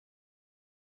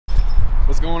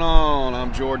What's going on?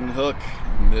 I'm Jordan Hook,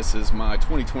 and this is my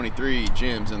 2023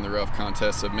 Gems in the Rough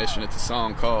contest submission. It's a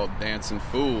song called Dancin'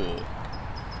 Fool.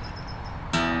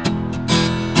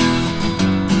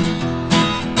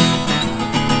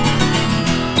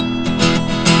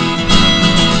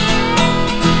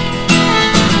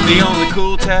 The only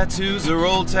cool tattoos are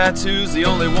old tattoos. The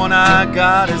only one I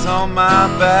got is on my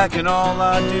back, and all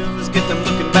I do is get them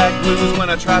looking back blues when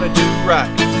I try to do right.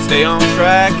 Stay on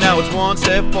track, now it's one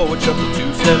step forward, shuffle,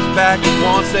 two steps back, and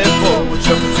one step forward,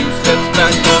 shuffle, two steps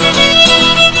back.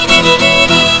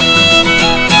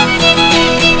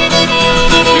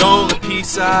 The only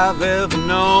peace I've ever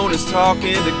known is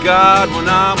talking to God when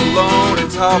I'm alone,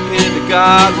 and talking to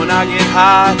God when I get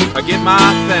high. I get my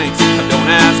thanks, I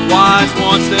don't ask why. It's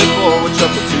one step forward,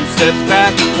 shuffle, two steps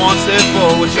back, one step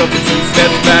forward, shuffle, two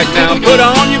steps back. Now put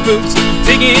on your boots,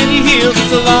 dig in your heels.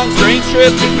 It's a long strange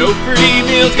trip, no free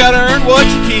meals. Gotta earn what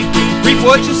you keep, reap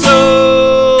what you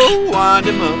sow. Wind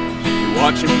him up, you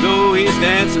watch him go. He's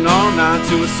dancing all night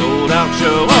to a sold out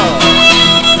show.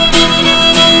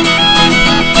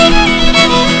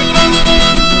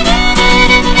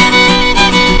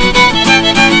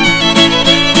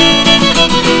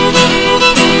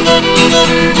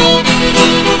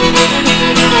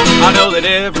 I know that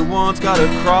everyone's got a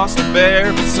cross to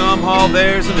bear, but somehow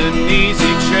there's an easy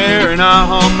chair, and I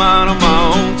hum mine on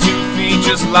my own 2 feet,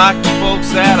 just like the folks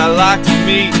that I like to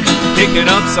meet. Kicking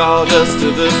up sawdust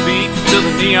to the beat, till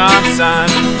the neon sign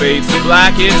fades to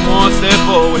black. It's one step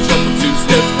forward, shuffle, two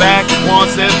steps back, one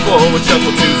step forward,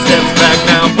 shuffle, two steps back.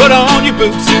 Now put on your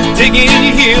boots, dig in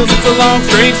your heels. It's a long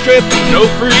strange trip, no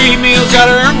free meals.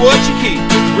 Gotta earn what you keep,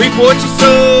 reap what you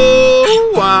sow.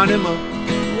 Wind him up,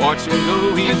 watch him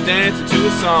go. He's dancing to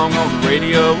a song on the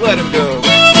radio. Let him go.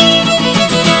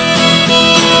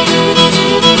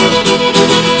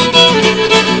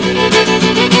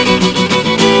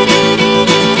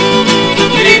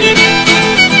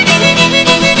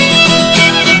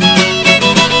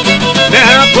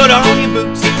 Now put on your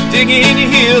boots, dig in your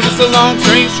heels. It's a long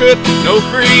train trip, no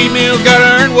free meals.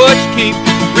 Gotta earn what you keep,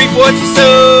 reap what you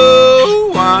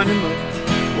sow. Wind him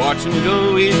up, watch him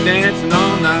go. He's dancing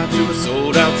all night to a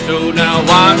sold out show. Now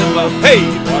wind him up, hey,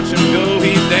 watch him go.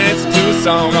 He's dancing to a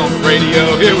song on the radio.